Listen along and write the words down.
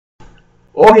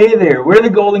Oh, hey there, we're the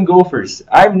Golden Gophers.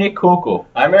 I'm Nick Coco.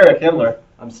 I'm Eric Himmler.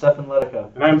 I'm Stefan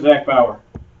Letica. And I'm Zach Bauer.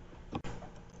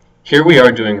 Here we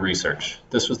are doing research.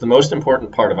 This was the most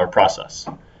important part of our process.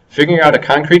 Figuring out a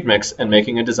concrete mix and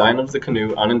making a design of the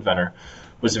canoe on Inventor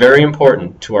was very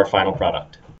important to our final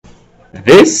product.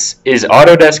 This is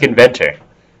Autodesk Inventor.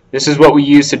 This is what we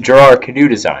use to draw our canoe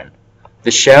design. The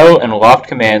shell and loft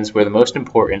commands were the most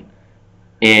important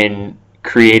in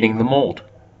creating the mold.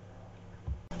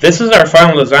 This is our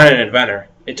final design in Inventor.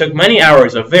 It took many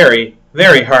hours of very,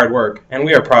 very hard work, and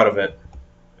we are proud of it.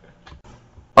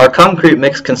 Our concrete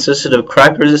mix consisted of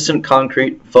crack-resistant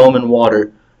concrete, foam, and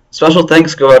water. Special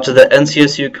thanks go out to the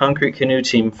NCSU Concrete Canoe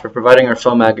team for providing our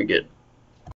foam aggregate.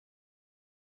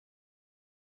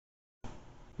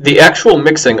 The actual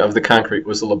mixing of the concrete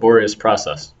was a laborious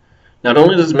process. Not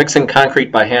only does mixing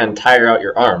concrete by hand tire out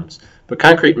your arms, but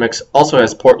concrete mix also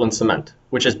has Portland cement,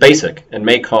 which is basic and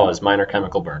may cause minor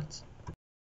chemical burns.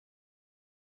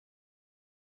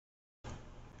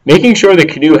 Making sure the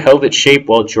canoe held its shape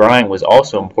while drying was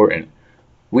also important.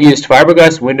 We used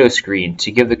fiberglass window screen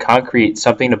to give the concrete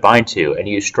something to bind to and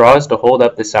used straws to hold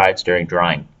up the sides during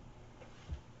drying.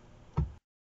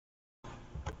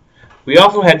 We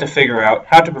also had to figure out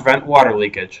how to prevent water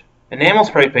leakage. Enamel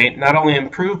spray paint not only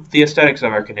improved the aesthetics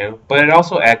of our canoe, but it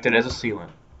also acted as a sealant.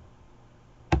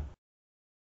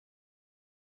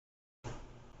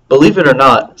 Believe it or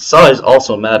not, size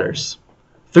also matters.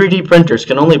 3D printers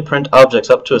can only print objects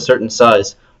up to a certain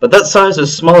size, but that size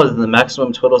is smaller than the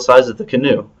maximum total size of the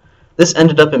canoe. This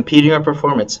ended up impeding our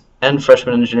performance and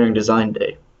freshman engineering design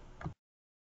day.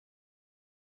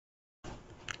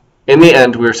 In the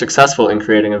end, we were successful in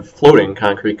creating a floating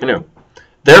concrete canoe.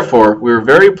 Therefore, we were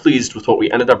very pleased with what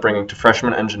we ended up bringing to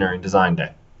freshman engineering design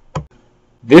day.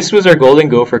 This was our Golden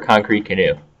Gopher concrete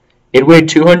canoe. It weighed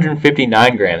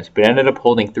 259 grams, but ended up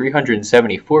holding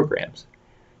 374 grams.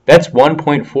 That's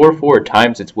 1.44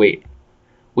 times its weight.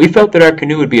 We felt that our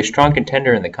canoe would be a strong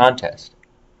contender in the contest,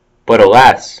 but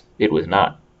alas, it was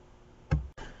not.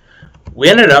 We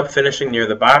ended up finishing near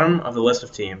the bottom of the list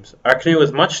of teams. Our canoe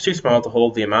was much too small to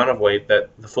hold the amount of weight that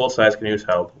the full-size canoes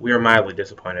held. We were mildly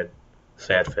disappointed.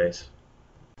 Sad face.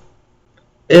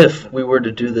 If we were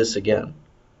to do this again,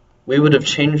 we would have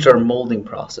changed our molding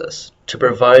process to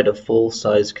provide a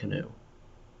full-size canoe.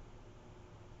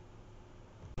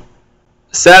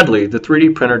 Sadly, the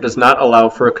 3D printer does not allow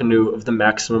for a canoe of the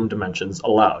maximum dimensions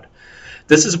allowed.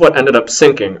 This is what ended up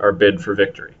sinking our bid for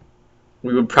victory.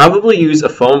 We would probably use a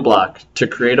foam block to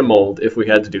create a mold if we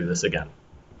had to do this again.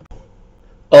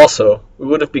 Also, we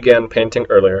would have began painting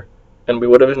earlier, and we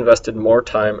would have invested more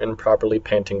time in properly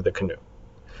painting the canoe.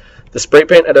 The spray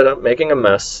paint ended up making a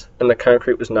mess, and the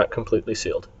concrete was not completely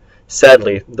sealed.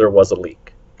 Sadly, there was a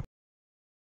leak.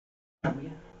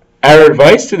 Our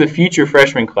advice to the future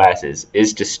freshman classes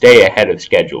is to stay ahead of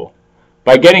schedule.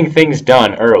 By getting things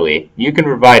done early, you can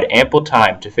provide ample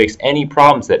time to fix any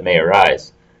problems that may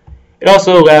arise. It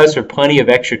also allows for plenty of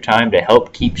extra time to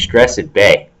help keep stress at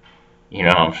bay. You know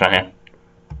what I'm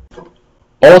saying?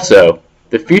 Also,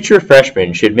 the future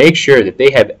freshmen should make sure that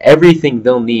they have everything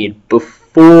they'll need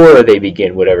before they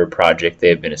begin whatever project they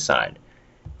have been assigned.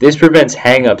 This prevents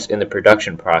hang-ups in the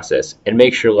production process and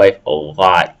makes your life a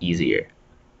lot easier.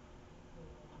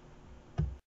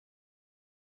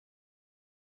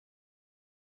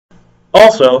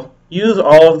 Also, use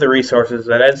all of the resources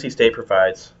that NC State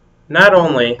provides. Not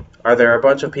only are there a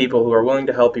bunch of people who are willing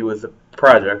to help you with the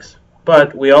projects,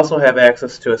 but we also have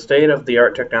access to a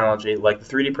state-of-the-art technology like the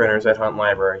 3D printers at Hunt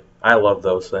Library. I love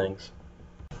those things.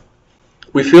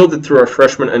 We feel that through our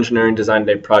freshman engineering design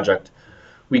day project,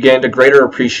 we gained a greater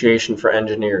appreciation for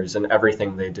engineers and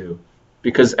everything they do,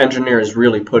 because engineers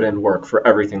really put in work for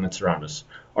everything that's around us.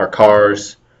 Our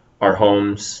cars, our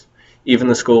homes, even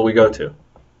the school we go to.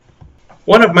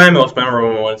 One of my most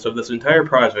memorable moments of this entire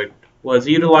project was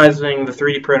utilizing the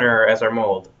 3D printer as our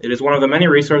mold. It is one of the many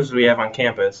resources we have on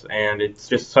campus, and it's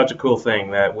just such a cool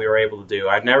thing that we were able to do.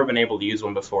 I've never been able to use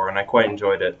one before, and I quite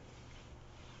enjoyed it.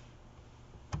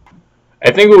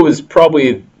 I think what was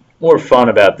probably more fun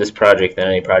about this project than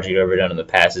any project I've ever done in the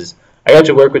past is I got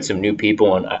to work with some new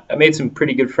people, and I made some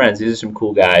pretty good friends. These are some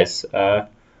cool guys.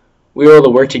 We were able to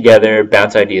work together,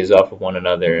 bounce ideas off of one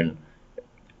another, and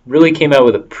really came out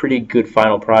with a pretty good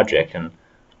final project, and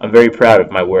I'm very proud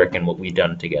of my work and what we've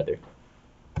done together.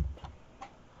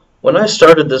 When I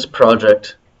started this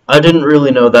project, I didn't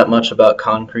really know that much about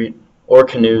concrete or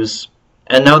canoes,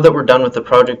 and now that we're done with the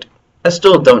project, I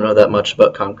still don't know that much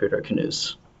about concrete or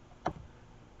canoes.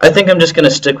 I think I'm just going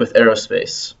to stick with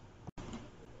aerospace.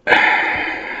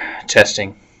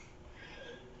 Testing.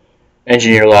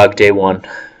 Engineer log day 1.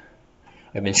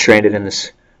 I've been stranded in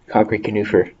this concrete canoe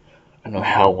for I don't know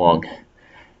how long.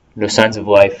 No signs of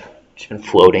life. Just been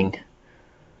floating.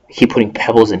 I keep putting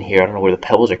pebbles in here. I don't know where the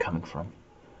pebbles are coming from.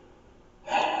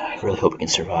 I really hope we can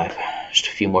survive. Just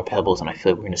a few more pebbles and I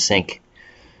feel like we're going to sink.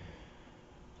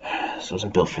 This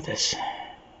wasn't built for this.